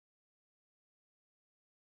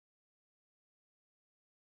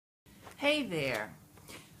Hey there.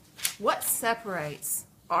 What separates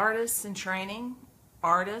artists in training,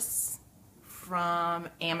 artists from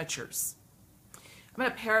amateurs? I'm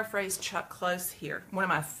going to paraphrase Chuck Close here, one of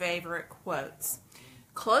my favorite quotes.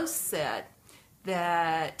 Close said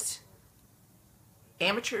that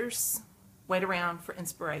amateurs wait around for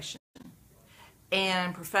inspiration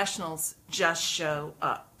and professionals just show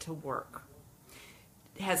up to work.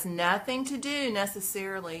 It has nothing to do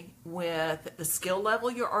necessarily with the skill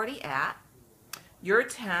level you're already at, your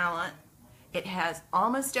talent. It has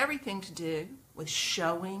almost everything to do with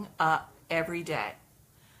showing up every day.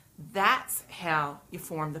 That's how you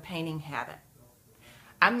form the painting habit.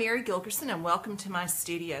 I'm Mary Gilkerson and welcome to my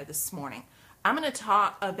studio this morning. I'm going to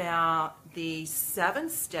talk about the 7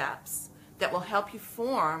 steps that will help you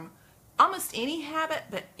form almost any habit,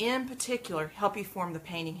 but in particular help you form the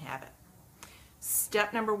painting habit.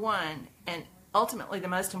 Step number 1, and ultimately the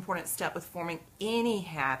most important step with forming any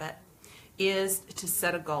habit, is to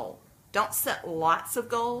set a goal. Don't set lots of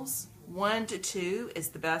goals. 1 to 2 is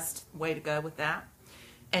the best way to go with that.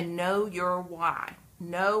 And know your why.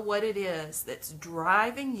 Know what it is that's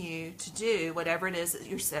driving you to do whatever it is that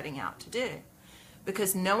you're setting out to do.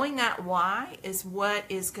 Because knowing that why is what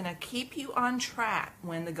is going to keep you on track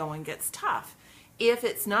when the going gets tough. If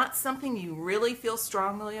it's not something you really feel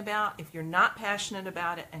strongly about, if you're not passionate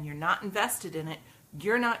about it and you're not invested in it,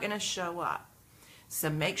 you're not going to show up. So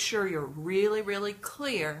make sure you're really, really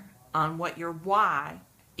clear on what your why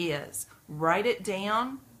is. Write it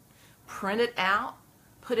down, print it out,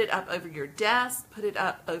 put it up over your desk, put it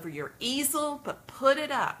up over your easel, but put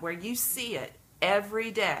it up where you see it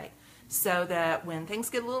every day so that when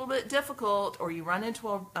things get a little bit difficult or you run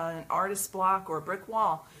into an artist's block or a brick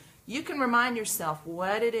wall, you can remind yourself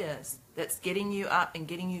what it is that's getting you up and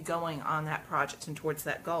getting you going on that project and towards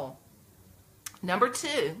that goal. Number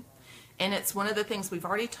 2, and it's one of the things we've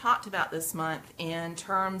already talked about this month in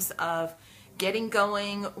terms of getting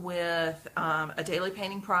going with a daily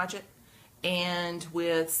painting project and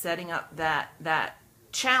with setting up that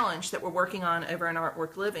challenge that we're working on over in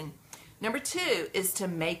Artwork Living. Number 2 is to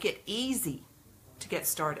make it easy to get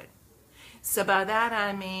started. So by that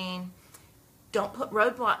I mean, don't put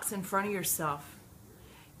roadblocks in front of yourself.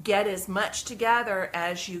 Get as much together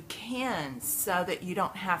as you can so that you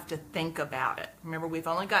don't have to think about it. Remember, we've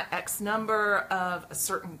only got X number of a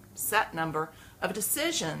certain set number of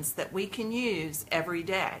decisions that we can use every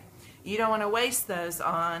day. You don't want to waste those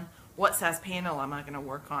on what size panel am I going to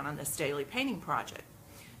work on this daily painting project.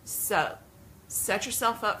 So set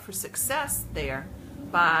yourself up for success there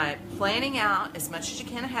by planning out as much as you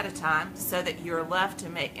can ahead of time so that you're left to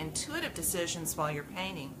make intuitive decisions while you're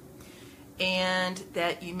painting, and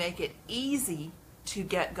that you make it easy to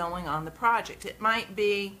get going on the project. It might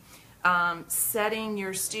be setting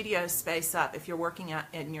your studio space up if you're working out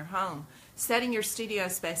in your home, setting your studio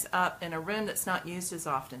space up in a room that's not used as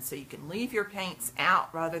often so you can leave your paints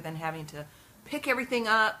out rather than having to pick everything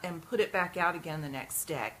up and put it back out again the next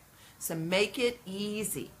day. So make it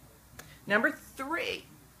easy. Number 3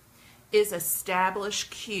 is establish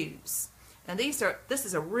cues. And this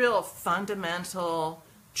is a real fundamental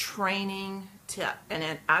training tip.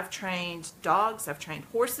 And I've trained dogs, I've trained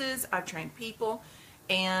horses, I've trained people,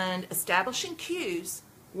 and establishing cues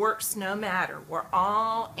works no matter. We're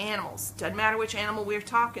all animals. Doesn't matter which animal we're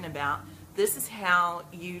talking about. This is how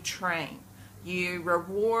you train. You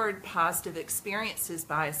reward positive experiences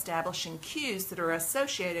by establishing cues that are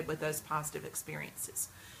associated with those positive experiences.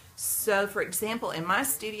 So, for example, in my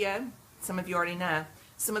studio, some of you already know,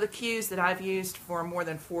 some of the cues that I've used for more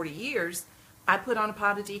than 40 years, I put on a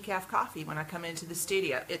pot of decaf coffee when I come into the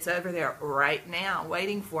studio. It's over there right now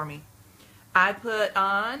waiting for me. I put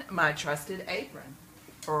on my trusted apron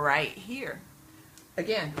right here,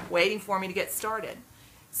 again, waiting for me to get started.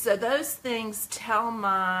 So those things tell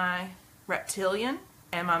my reptilian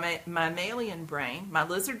and my mammalian brain, my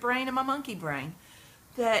lizard brain and my monkey brain,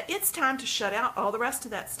 that it's time to shut out all the rest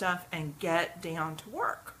of that stuff and get down to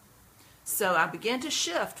work. So I begin to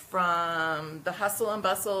shift from the hustle and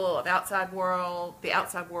bustle of the outside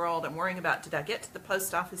world and worrying about, did I get to the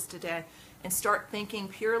post office today, and start thinking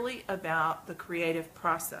purely about the creative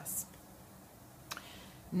process.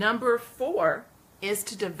 Number 4 is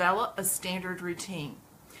to develop a standard routine.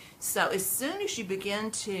 So as soon as you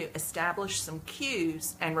begin to establish some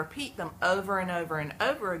cues and repeat them over and over and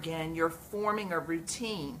over again, you're forming a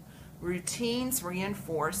routine. Routines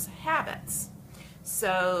reinforce habits.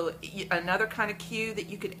 So another kind of cue that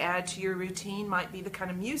you could add to your routine might be the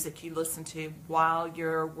kind of music you listen to while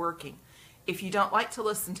you're working. If you don't like to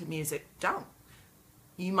listen to music, don't.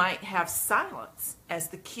 You might have silence as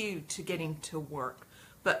the cue to getting to work.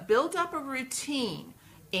 But build up a routine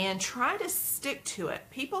and try to stick to it.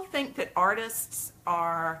 People think that artists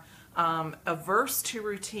are averse to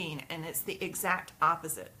routine, and it's the exact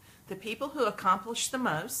opposite. The people who accomplish the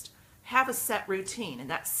most have a set routine, and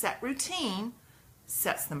that set routine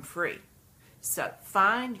sets them free. So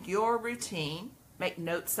find your routine, make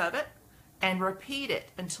notes of it, and repeat it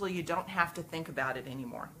until you don't have to think about it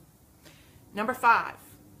anymore. Number 5,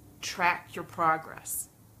 track your progress.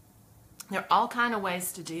 There are all kinds of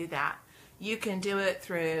ways to do that. You can do it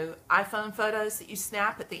through iPhone photos that you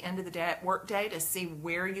snap at the end of the day, work day, to see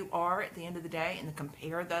where you are at the end of the day and to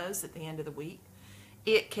compare those at the end of the week.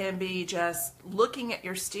 It can be just looking at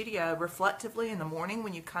your studio reflectively in the morning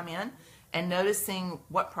when you come in and noticing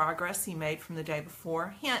what progress you made from the day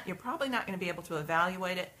before. Hint, you're probably not going to be able to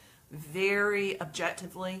evaluate it very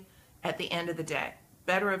objectively at the end of the day.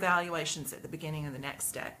 Better evaluations at the beginning of the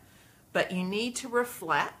next day. But you need to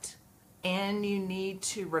reflect, and you need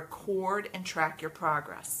to record and track your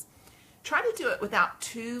progress. Try to do it without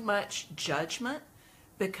too much judgment,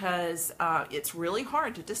 because it's really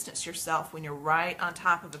hard to distance yourself when you're right on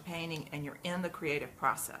top of a painting and you're in the creative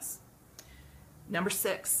process. Number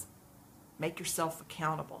 6, make yourself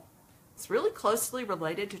accountable. It's really closely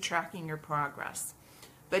related to tracking your progress,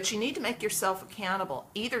 but you need to make yourself accountable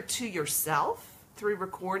either to yourself through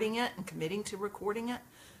recording it and committing to recording it,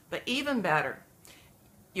 but even better,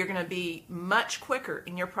 you're going to be much quicker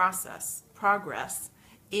in your progress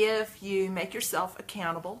if you make yourself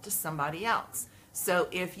accountable to somebody else. So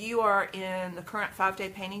if you are in the current 5-day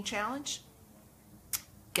painting challenge,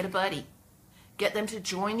 get a buddy. Get them to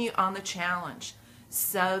join you on the challenge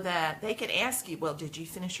so that they can ask you, well, did you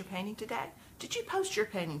finish your painting today? Did you post your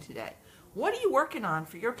painting today? What are you working on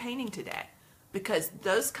for your painting today? Because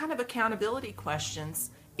those kind of accountability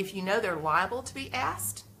questions, if you know they're liable to be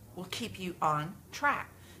asked, will keep you on track.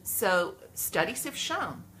 So studies have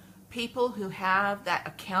shown people who have that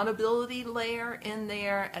accountability layer in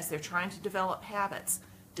there as they're trying to develop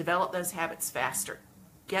those habits faster.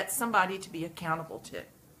 Get somebody to be accountable to.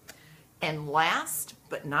 And last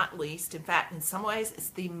but not least, in fact, in some ways it's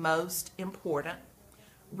the most important,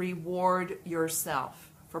 reward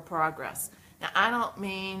yourself for progress. Now, I don't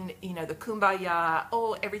mean, the kumbaya,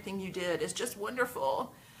 oh, everything you did is just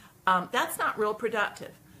wonderful. That's not real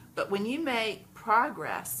productive. But when you make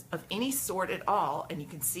progress of any sort at all, and you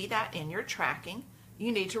can see that in your tracking,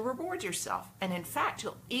 you need to reward yourself. And in fact,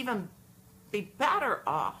 you'll even be better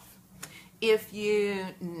off if you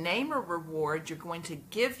name a reward you're going to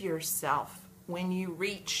give yourself when you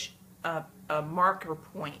reach a marker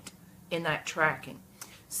point in that tracking.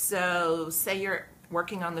 So say you're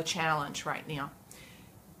working on the challenge right now.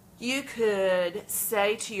 You could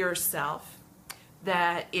say to yourself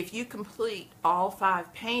that if you complete all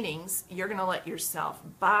 5 paintings, you're going to let yourself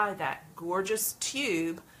buy that gorgeous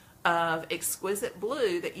tube of exquisite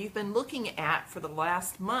blue that you've been looking at for the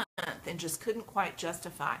last month and just couldn't quite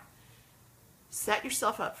justify. Set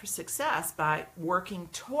yourself up for success by working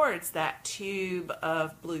towards that tube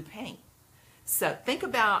of blue paint. So think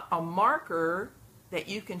about a marker that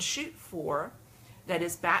you can shoot for that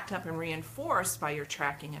is backed up and reinforced by your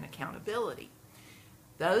tracking and accountability.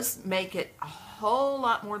 Those make it a whole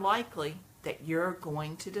lot more likely that you're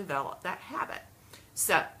going to develop that habit.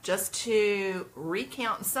 So just to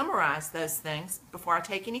recount and summarize those things before I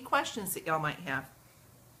take any questions that y'all might have.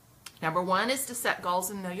 Number 1 is to set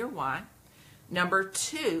goals and know your why. Number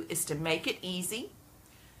 2 is to make it easy.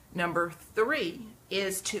 Number 3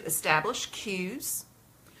 is to establish cues.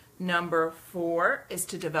 Number 4 is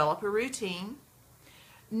to develop a routine.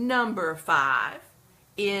 Number 5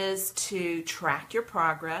 is to track your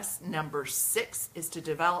progress. Number 6 is to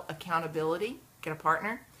develop accountability, get a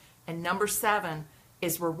partner. And number 7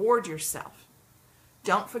 is reward yourself.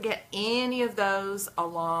 Don't forget any of those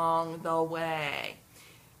along the way.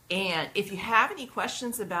 And if you have any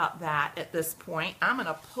questions about that at this point, I'm going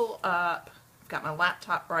to pull up, I've got my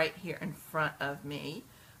laptop right here in front of me.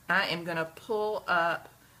 I am going to pull up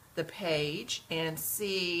the page and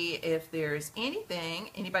see if there's anything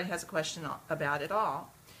anybody has a question about at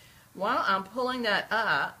all. While I'm pulling that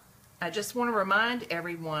up, I just want to remind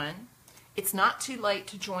everyone it's not too late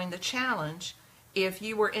to join the challenge if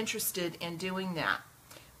you were interested in doing that.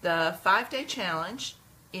 The 5-day challenge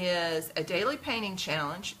is a daily painting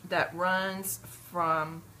challenge that runs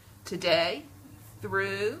from today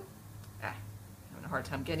through, I'm having a hard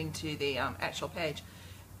time getting to the actual page,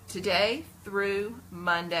 today through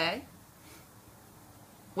Monday,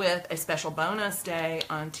 with a special bonus day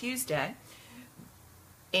on Tuesday.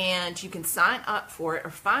 And you can sign up for it or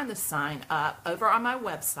find the sign up over on my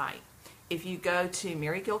website. If you go to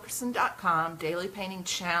marygilkerson.com, Daily Painting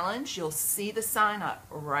Challenge, you'll see the sign up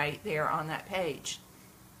right there on that page.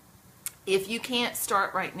 If you can't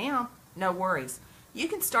start right now, no worries. You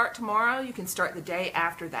can start tomorrow. You can start the day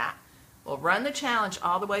after that. We'll run the challenge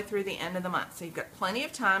all the way through the end of the month. So you've got plenty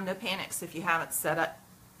of time. No panics if you haven't set up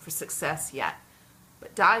for success yet.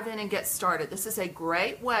 But dive in and get started. This is a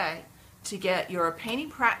great way to get your painting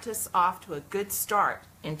practice off to a good start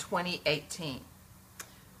in 2018.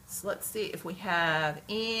 So let's see if we have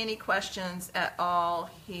any questions at all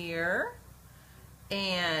here.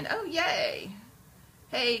 And, oh, yay.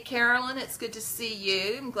 Hey, Carolyn, it's good to see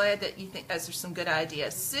you. I'm glad that you think those are some good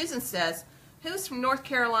ideas. Susan says, who's from North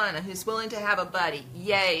Carolina who's willing to have a buddy?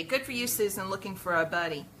 Yay. Good for you, Susan, looking for a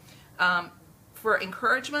buddy. For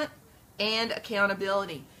encouragement and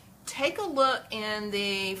accountability. Take a look in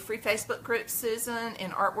the free Facebook group, Susan,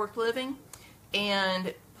 in Artwork Living,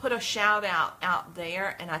 and put a shout out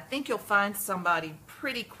there, and I think you'll find somebody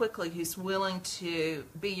pretty quickly who's willing to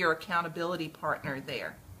be your accountability partner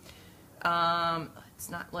there. It's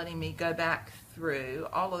not letting me go back through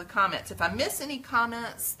all of the comments. If I miss any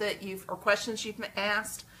comments that or questions you've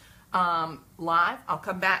asked live, I'll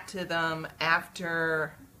come back to them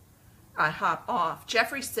after I hop off.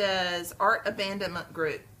 Jeffrey says, art abandonment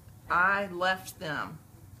group. I left them.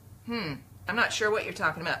 I'm not sure what you're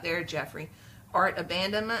talking about there, Jeffrey. Art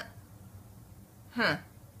abandonment?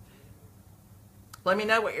 Let me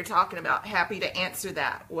know what you're talking about. Happy to answer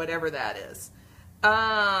that, whatever that is.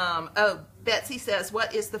 Oh, Betsy says,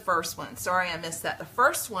 what is the first one? Sorry, I missed that. The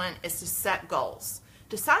first one is to set goals.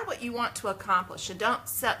 Decide what you want to accomplish, and don't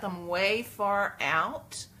set them way far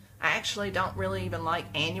out. I actually don't really even like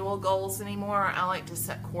annual goals anymore. I like to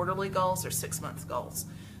set quarterly goals or 6 month goals.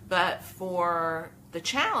 But for the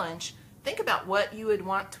challenge, think about what you would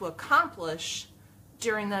want to accomplish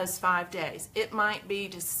during those 5 days. It might be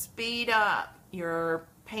to speed up your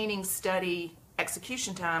painting study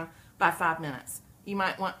execution time by 5 minutes. You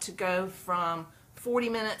might want to go from 40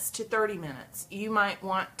 minutes to 30 minutes. You might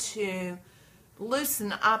want to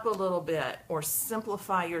loosen up a little bit or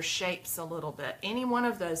simplify your shapes a little bit. Any one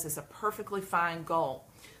of those is a perfectly fine goal.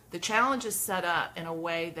 The challenge is set up in a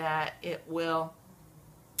way that it will,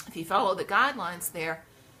 if you follow the guidelines there,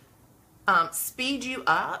 speed you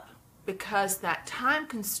up, because that time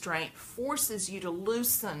constraint forces you to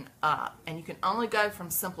loosen up, and you can only go from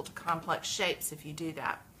simple to complex shapes if you do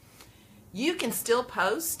that. You can still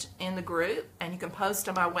post in the group, and you can post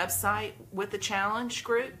on my website with the challenge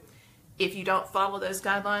group. If you don't follow those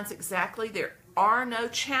guidelines exactly, there are no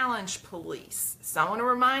challenge police. So I want to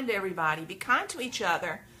remind everybody, be kind to each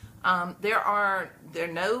other. There are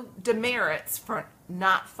no demerits for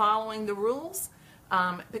not following the rules,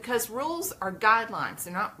 because rules are guidelines,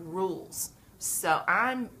 they're not rules. So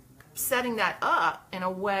I'm setting that up in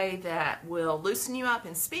a way that will loosen you up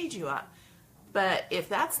and speed you up. But if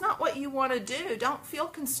that's not what you want to do, don't feel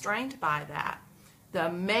constrained by that. The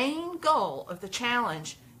main goal of the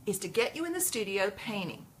challenge is to get you in the studio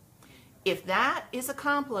painting. If that is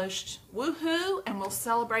accomplished, woohoo, and we'll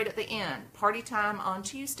celebrate at the end. Party time on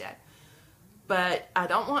Tuesday. But I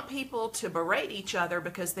don't want people to berate each other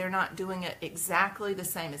because they're not doing it exactly the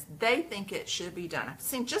same as they think it should be done. I've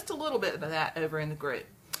seen just a little bit of that over in the group.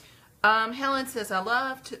 Helen says,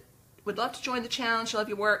 would love to join the challenge, love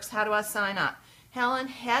your works. How do I sign up? Helen,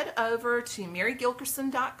 head over to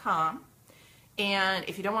marygilkerson.com, and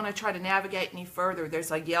if you don't want to try to navigate any further,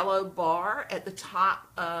 there's a yellow bar at the top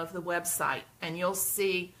of the website, and you'll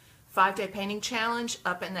see 5-Day Painting Challenge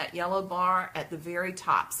up in that yellow bar at the very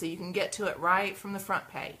top, so you can get to it right from the front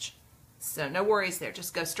page. So no worries there,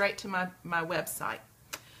 just go straight to my website.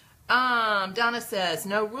 Donna says,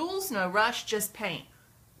 no rules, no rush, just paint.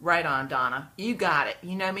 Right on, Donna. You got it.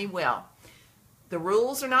 You know me well. The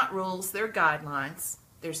rules are not rules, they're guidelines.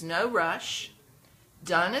 There's no rush.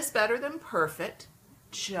 Done is better than perfect.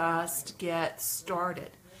 Just get started.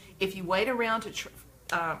 If you wait around to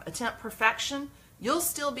attempt perfection, you'll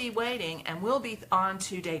still be waiting, and we'll be on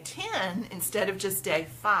to day 10 instead of just day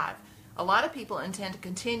 5. A lot of people intend to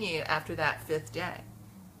continue after that 5th day.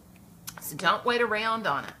 So don't wait around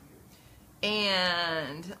on it.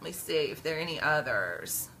 And let me see if there are any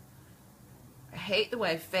others. I hate the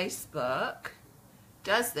way Facebook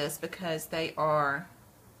does this because they are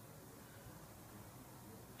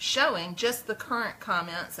showing just the current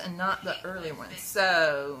comments and not the earlier ones.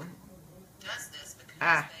 So, does this because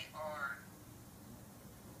they are,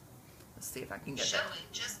 let's see if I can get showing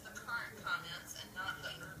that. Just the current comments and not the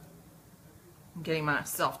earlier. I'm getting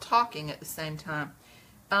myself talking at the same time.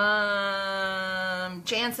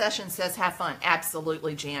 Jan Sessions says, have fun.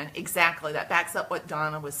 Absolutely, Jan. Exactly. That backs up what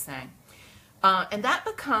Donna was saying. And that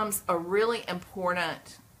becomes a really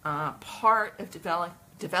important part of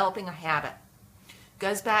developing a habit.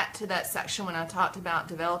 Goes back to that section when I talked about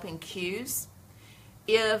developing cues.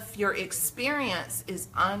 If your experience is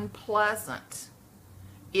unpleasant,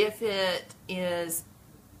 if it is,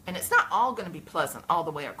 and it's not all going to be pleasant all the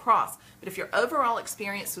way across, but if your overall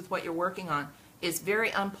experience with what you're working on is very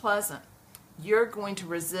unpleasant, you're going to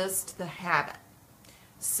resist the habit.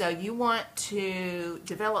 So you want to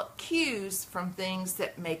develop cues from things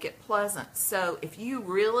that make it pleasant. So if you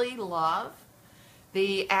really love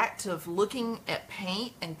the act of looking at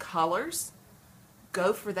paint and colors,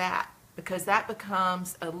 go for that, because that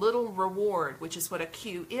becomes a little reward, which is what a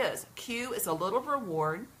cue is. A cue is a little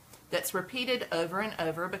reward that's repeated over and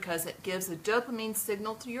over because it gives a dopamine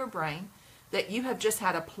signal to your brain that you have just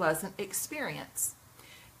had a pleasant experience.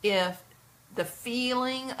 If the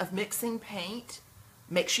feeling of mixing paint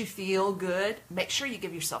makes you feel good, make sure you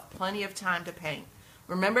give yourself plenty of time to paint.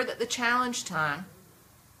 Remember that the challenge time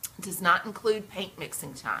does not include paint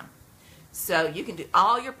mixing time. So you can do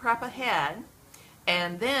all your prep ahead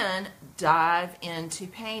and then dive into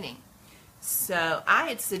painting. So I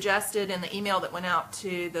had suggested in the email that went out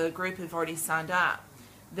to the group who've already signed up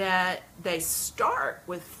that they start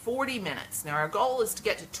with 40 minutes. Now our goal is to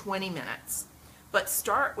get to 20 minutes, but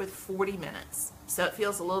start with 40 minutes so it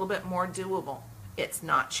feels a little bit more doable. It's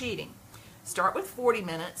not cheating. Start with 40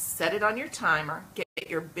 minutes, set it on your timer, get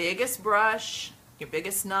your biggest brush, your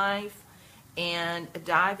biggest knife, and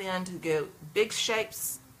dive in to go big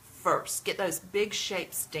shapes first. Get those big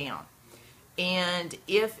shapes down. And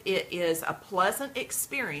if it is a pleasant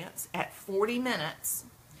experience at 40 minutes,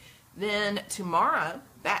 then tomorrow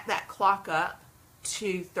back that clock up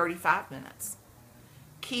to 35 minutes.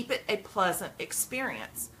 Keep it a pleasant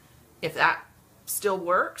experience. If that still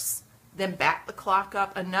works, then back the clock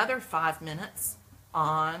up another 5 minutes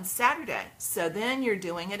on Saturday. So then you're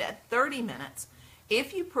doing it at 30 minutes.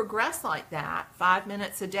 If you progress like that, 5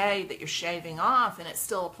 minutes a day that you're shaving off and it's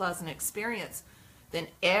still a pleasant experience, then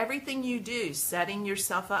everything you do, setting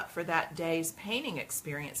yourself up for that day's painting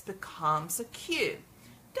experience, becomes a cue.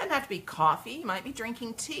 It doesn't have to be coffee. You might be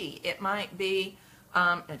drinking tea. It might be,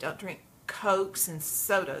 don't drink Cokes and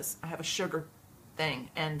sodas. I have a sugar thing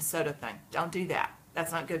and soda thing. Don't do that.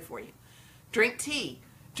 That's not good for you. Drink tea.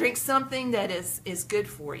 Drink something that is good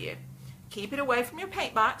for you. Keep it away from your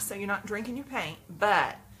paint box so you're not drinking your paint,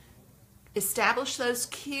 but establish those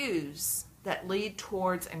cues that lead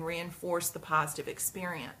towards and reinforce the positive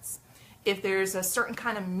experience. If there's a certain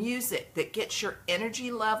kind of music that gets your energy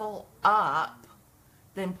level up,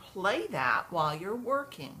 then play that while you're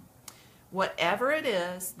working. Whatever it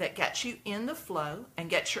is that gets you in the flow and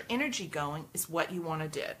gets your energy going is what you want to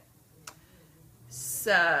do.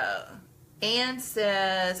 So, Ann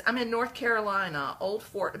says, I'm in North Carolina, Old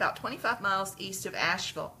Fort, about 25 miles east of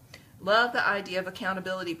Asheville. Love the idea of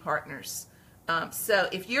accountability partners. So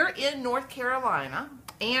if you're in North Carolina,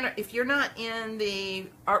 and if you're not in the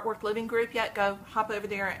Artwork Living group yet, go hop over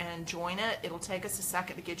there and join it. It'll take us a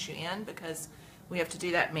second to get you in because we have to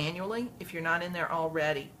do that manually if you're not in there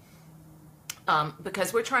already.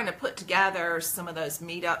 Because we're trying to put together some of those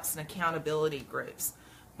meetups and accountability groups.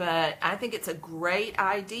 But I think it's a great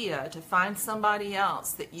idea to find somebody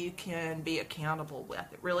else that you can be accountable with.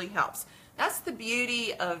 It really helps. That's the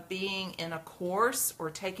beauty of being in a course or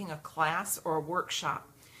taking a class or a workshop,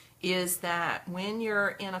 is that when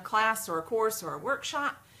you're in a class or a course or a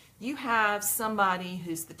workshop, you have somebody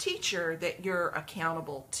who's the teacher that you're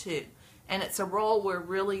accountable to. And it's a role we're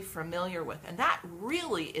really familiar with. And that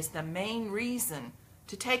really is the main reason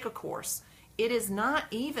to take a course. It is not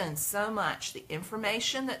even so much the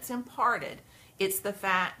information that's imparted. It's the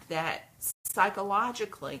fact that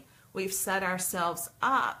psychologically we've set ourselves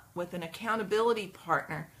up with an accountability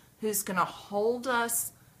partner who's going to hold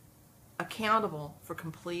us accountable for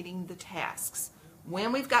completing the tasks.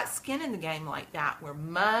 When we've got skin in the game like that, we're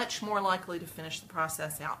much more likely to finish the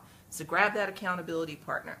process out. So grab that accountability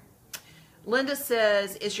partner. Linda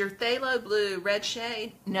says, is your phthalo blue red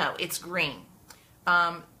shade? No, it's green.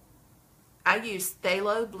 I use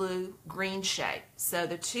phthalo blue green shade. So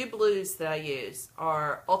the two blues that I use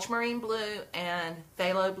are ultramarine blue and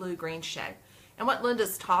phthalo blue green shade. And what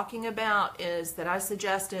Linda's talking about is that I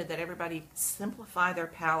suggested that everybody simplify their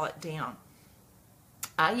palette down.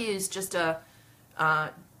 I use just a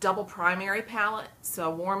double primary palette, so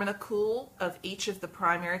a warm and a cool of each of the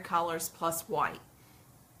primary colors plus white.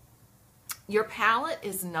 Your palette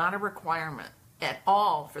is not a requirement at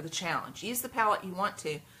all for the challenge. Use the palette you want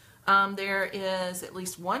to. There is at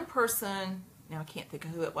least one person, now I can't think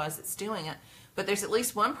of who it was that's doing it, but there's at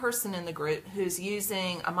least one person in the group who's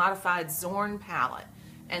using a modified Zorn palette.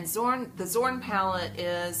 And the Zorn palette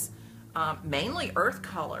is mainly earth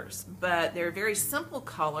colors, but they're very simple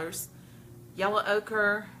colors yellow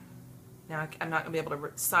ochre. Now I'm not going to be able to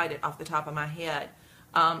recite it off the top of my head.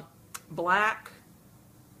 Black,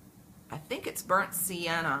 I think it's burnt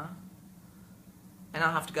sienna, and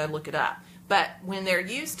I'll have to go look it up. But when they're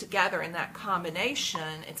used together in that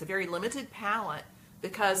combination, it's a very limited palette.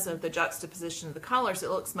 Because of the juxtaposition of the colors, it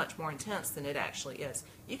looks much more intense than it actually is.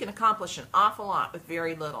 You can accomplish an awful lot with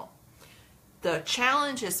very little. The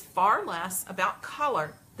challenge is far less about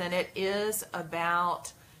color than it is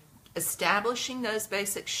about establishing those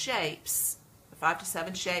basic shapes, 5 to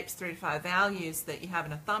 7 shapes, 3 to 5 values that you have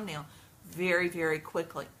in a thumbnail very, very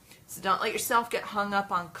quickly. So don't let yourself get hung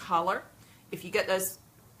up on color. If you get those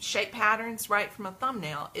shape patterns right from a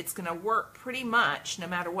thumbnail, it's going to work pretty much no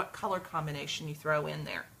matter what color combination you throw in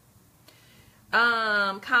there.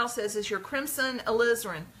 Kyle says, is your crimson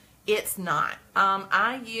alizarin? It's not.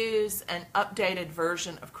 I use an updated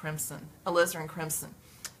version of crimson, alizarin crimson.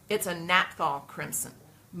 It's a naphthol crimson.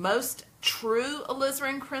 Most true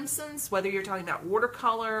alizarin crimsons, whether you're talking about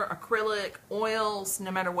watercolor, acrylic, oils, no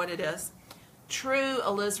matter what it is, true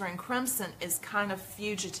alizarin crimson is kind of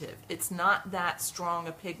fugitive. It's not that strong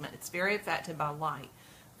a pigment. It's very affected by light.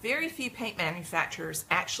 Very few paint manufacturers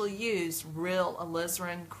actually use real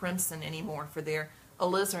alizarin crimson anymore for their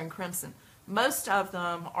alizarin crimson. Most of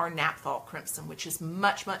them are naphthol crimson, which is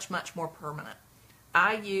much, much, much more permanent.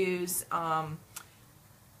 I use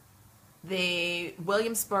the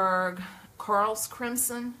Williamsburg Carl's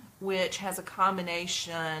Crimson, which has a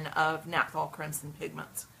combination of naphthol crimson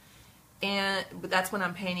pigments. But that's when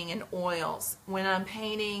I'm painting in oils. When I'm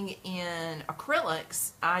painting in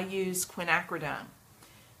acrylics, I use quinacridone.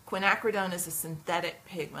 Quinacridone is a synthetic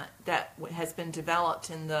pigment that has been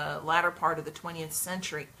developed in the latter part of the 20th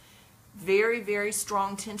century. Very, very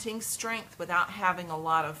strong tinting strength without having a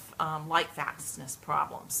lot of light fastness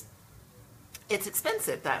problems. It's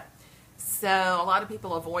expensive though, so a lot of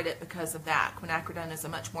people avoid it because of that. Quinacridone is a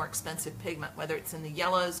much more expensive pigment, whether it's in the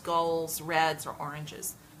yellows, golds, reds, or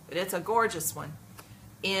oranges. But it's a gorgeous one.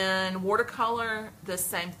 In watercolor, the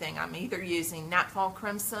same thing. I'm either using naphthol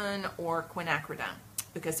crimson or quinacridone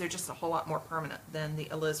because they're just a whole lot more permanent than the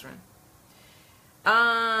alizarin.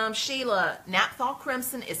 Sheila, naphthol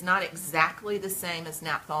crimson is not exactly the same as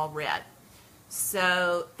naphthol red.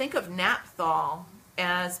 So think of naphthol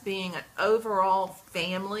as being an overall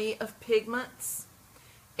family of pigments.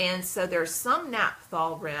 And so there's some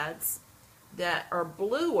naphthol reds that are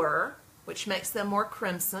bluer, which makes them more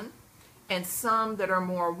crimson, and some that are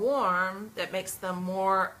more warm that makes them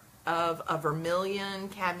more of a vermilion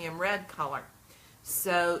cadmium red color.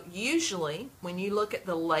 So usually when you look at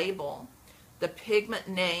the label, the pigment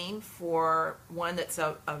name for one that's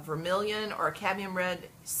a vermilion or a cadmium red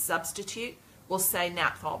substitute will say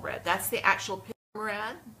naphthol red. That's the actual pigment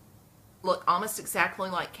red. Look almost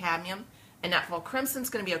exactly like cadmium. And naphthol crimson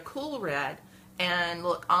is going to be a cool red and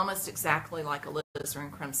look almost exactly like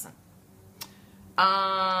alizarin crimson.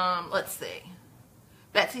 Let's see.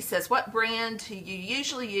 Betsy says, what brand do you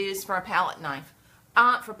usually use for a palette knife?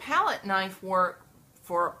 For palette knife work,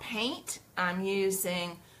 for paint, I'm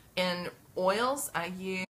using, in oils, I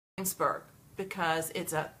use Williamsburg because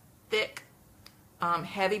it's a thick,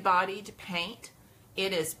 heavy-bodied paint.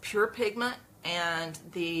 It is pure pigment and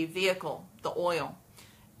the vehicle, the oil.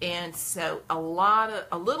 And so a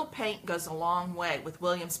little paint goes a long way with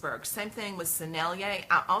Williamsburg. Same thing with Sennelier.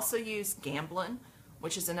 I also use Gamblin,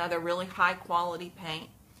 which is another really high quality paint.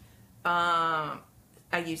 I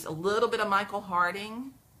use a little bit of Michael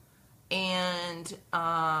Harding, and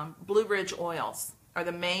Blue Ridge oils are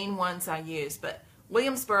the main ones I use. But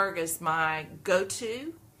Williamsburg is my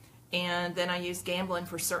go-to, and then I use Gamblin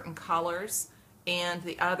for certain colors, and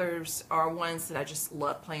the others are ones that I just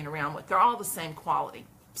love playing around with. They're all the same quality,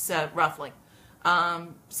 so roughly.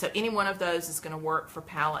 So any one of those is going to work for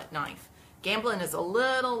palette knife. Gamblin is a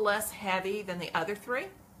little less heavy than the other three,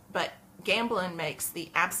 but Gamblin makes the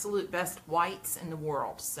absolute best whites in the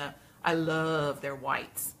world, so I love their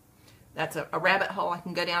whites. That's a rabbit hole I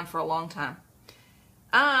can go down for a long time.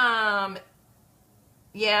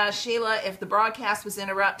 Yeah, Sheila, if the broadcast was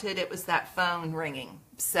interrupted, it was that phone ringing.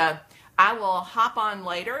 So I will hop on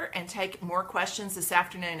later and take more questions this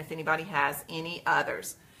afternoon if anybody has any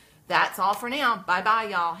others. That's all for now. Bye-bye,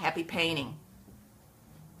 y'all. Happy painting.